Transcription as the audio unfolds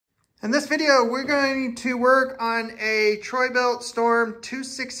In this video, we're going to work on a TROY-BILT STORM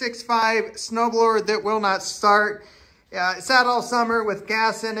 2665 snowblower that will not start. It's out all summer with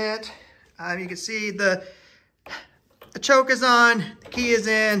gas in it. You can see the choke is on, the key is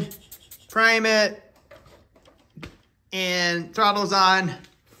in, prime it, and throttle's on. And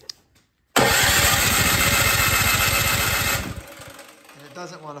it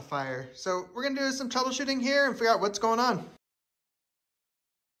doesn't want to fire. So we're going to do some troubleshooting here and figure out what's going on.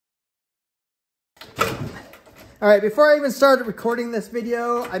 All right, before I even started recording this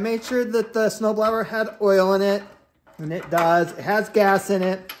video, I made sure that the snowblower had oil in it, and it does. It has gas in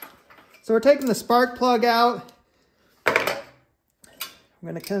it. So we're taking the spark plug out. I'm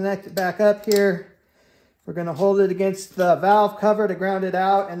going to connect it back up here. We're going to hold it against the valve cover to ground it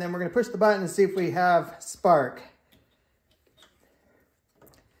out, and then we're going to push the button and see if we have spark.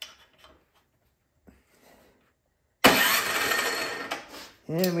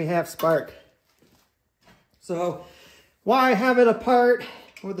 And we have spark. So while I have it apart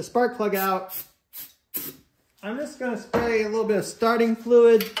with the spark plug out, I'm just going to spray a little bit of starting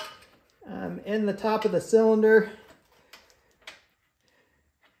fluid in the top of the cylinder.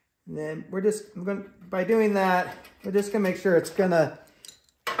 And then by doing that, we're just going to make sure it's going to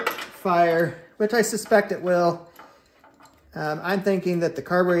fire, which I suspect it will. I'm thinking that the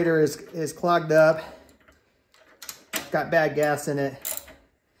carburetor is clogged up. It's got bad gas in it.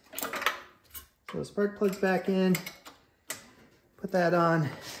 So the spark plug's back in, put that on.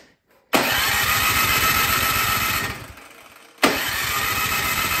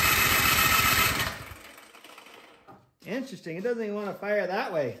 Interesting, it doesn't even want to fire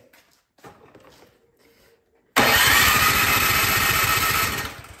that way.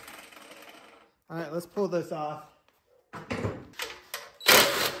 All right, let's pull this off.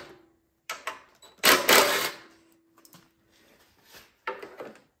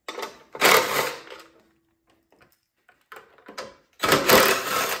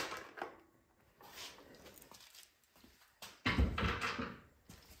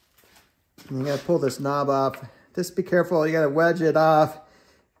 And you gotta pull this knob off. Just be careful, you gotta wedge it off.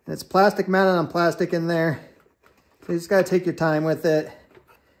 And it's plastic mounted on plastic in there. So you just gotta take your time with it.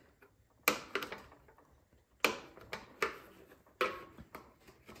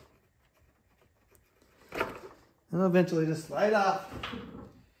 And it'll eventually just slide off.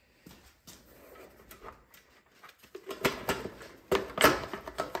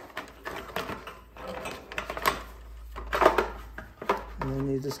 And then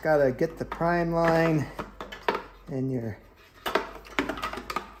you just gotta get the prime line and your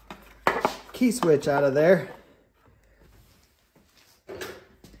key switch out of there. And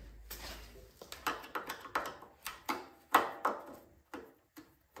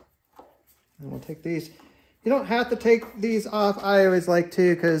we'll take these. You don't have to take these off. I always like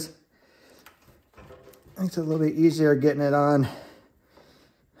to because it makes it a little bit easier getting it on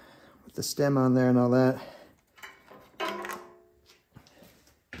with the stem on there and all that.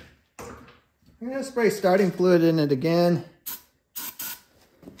 I'm going to spray starting fluid in it again.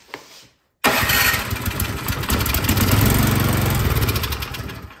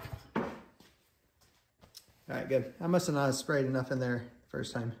 All right, good. I must have not sprayed enough in there the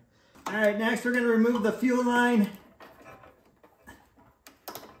first time. All right, next we're going to remove the fuel line.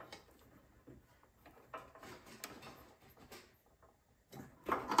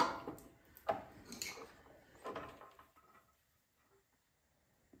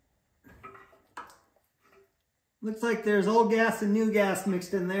 Looks like there's old gas and new gas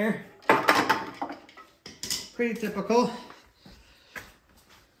mixed in there. Pretty typical.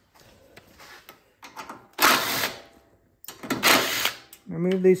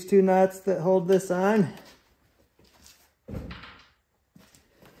 Remove these two nuts that hold this on.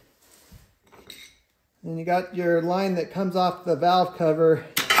 Then you got your line that comes off the valve cover.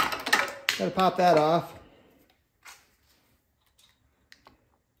 Gotta pop that off.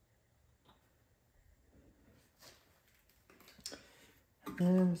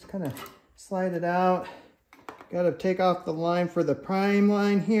 And just kind of slide it out. Got to take off the line for the prime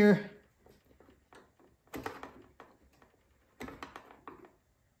line here.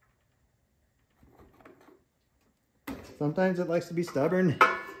 Sometimes it likes to be stubborn.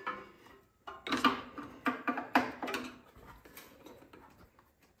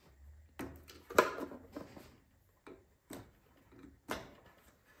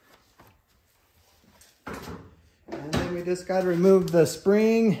 We just got to remove the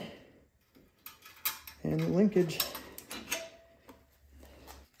spring and the linkage.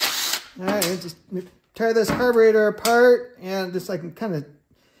 All right, just tear this carburetor apart and just I can kind of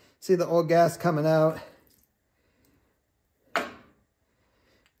see the old gas coming out.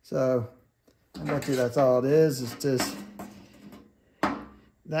 So I bet you that's all it is. It's just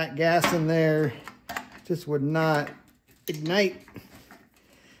that gas in there just would not ignite.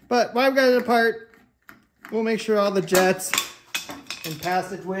 But while I've got it apart, we'll make sure all the jets and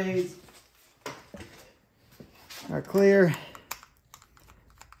passageways are clear.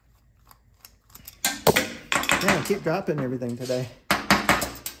 Yeah, I keep dropping everything today.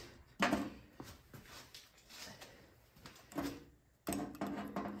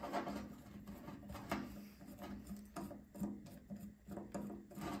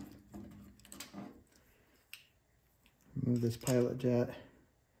 Move this pilot jet.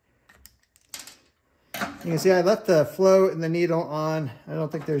 You can see I left the float and the needle on. I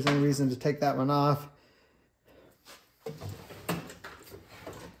don't think there's any reason to take that one off.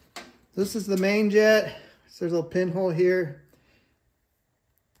 This is the main jet. So there's a little pinhole here.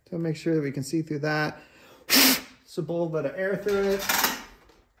 So make sure that we can see through that. So blow a little bit of air through it.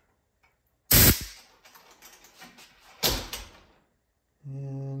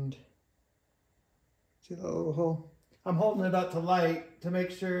 And see the little hole? I'm holding it up to light to make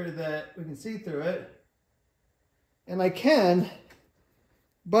sure that we can see through it. And I can,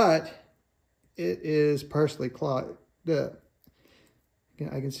 but it is partially clogged up.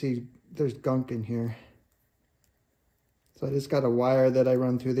 I can see there's gunk in here. So I just got a wire that I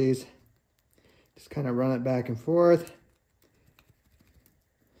run through these. Just kind of run it back and forth.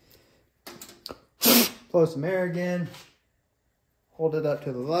 Blow some air again. Hold it up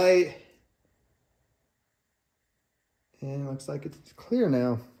to the light. And it looks like it's clear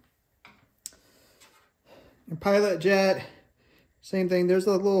now. Your pilot jet, same thing. There's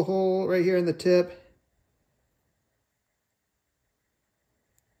a little hole right here in the tip.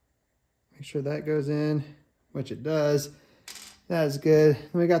 Make sure that goes in, which it does. That is good.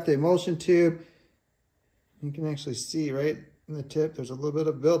 Then we got the emulsion tube. You can actually see right in the tip, there's a little bit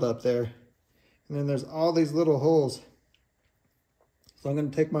of buildup there. And then there's all these little holes. So I'm going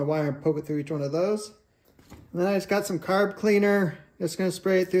to take my wire and poke it through each one of those. And then I just got some carb cleaner. Just going to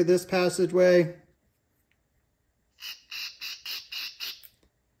spray it through this passageway.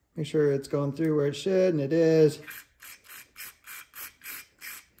 Make sure it's going through where it should, and it is.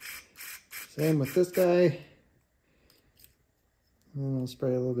 Same with this guy. And I'll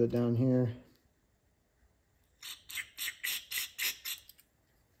spray a little bit down here.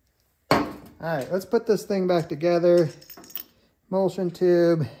 All right, let's put this thing back together. Emulsion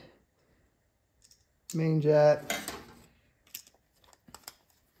tube, main jet.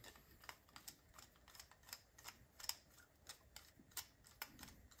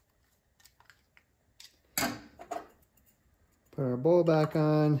 Put our bowl back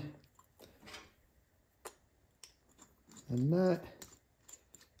on. A nut.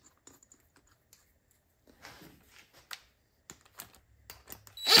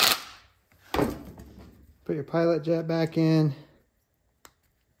 Put your pilot jet back in.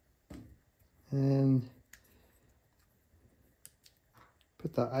 And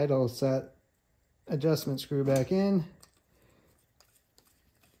put the idle set adjustment screw back in.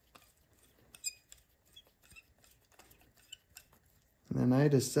 And then I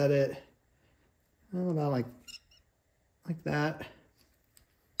just set it about like that.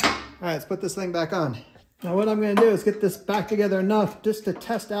 All right, let's put this thing back on. Now what I'm going to do is get this back together enough just to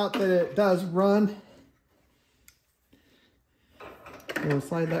test out that it does run. We'll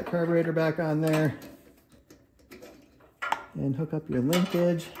slide that carburetor back on there and hook up your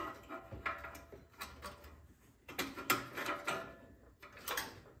linkage.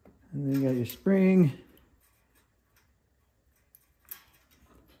 And then you got your spring.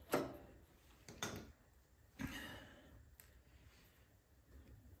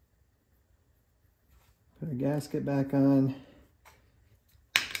 Put our gasket back on.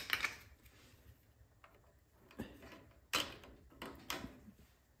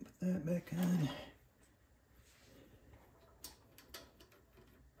 That back on.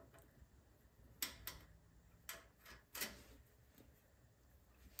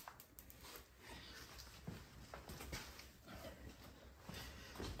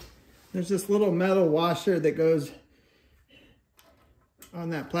 There's this little metal washer that goes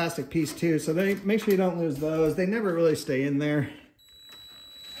on that plastic piece too, so make sure you don't lose those. They never really stay in there.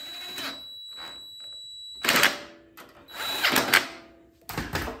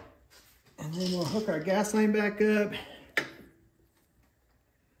 And then we'll hook our gas line back up.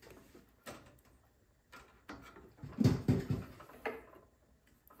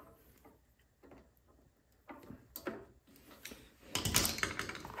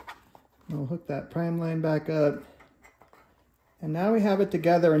 We'll hook that prime line back up. And now we have it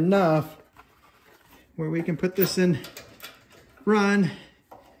together enough where we can put this in run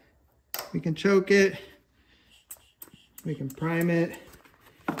We can choke it, we can prime it,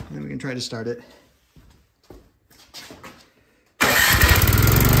 and then we can try to start it.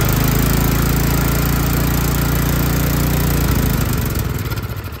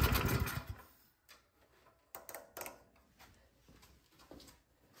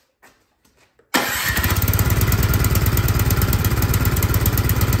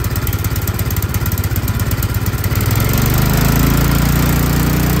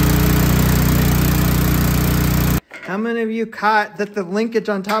 How many of you caught that the linkage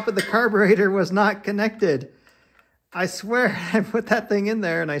on top of the carburetor was not connected? I swear I put that thing in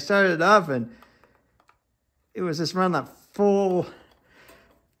there and I started it up and it was just running that full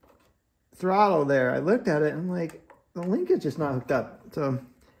throttle there. I looked at it and I'm like, the linkage is not hooked up. So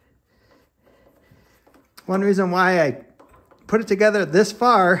one reason why I put it together this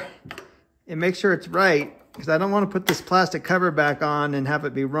far and make sure it's right, because I don't want to put this plastic cover back on and have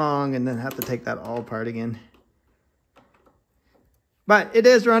it be wrong and then have to take that all apart again. But it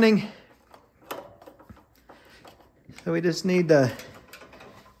is running. So we just need to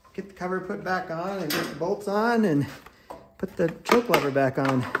get the cover put back on and get the bolts on and put the choke lever back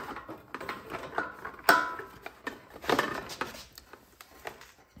on.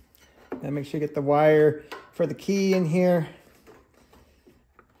 Then make sure you get the wire for the key in here.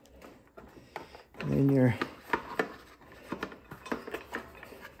 And then your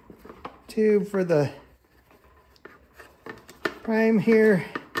tube for the prime here.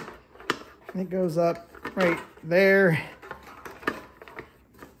 It goes up right there.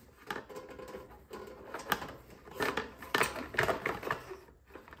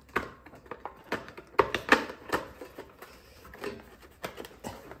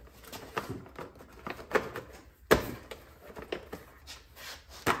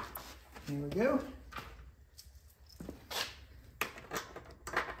 There we go.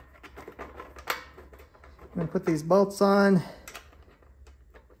 I'm going to put these bolts on.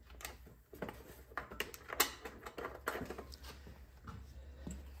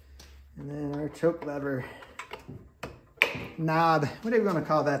 And then our choke lever knob, whatever you want to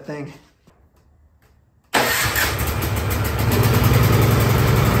call that thing.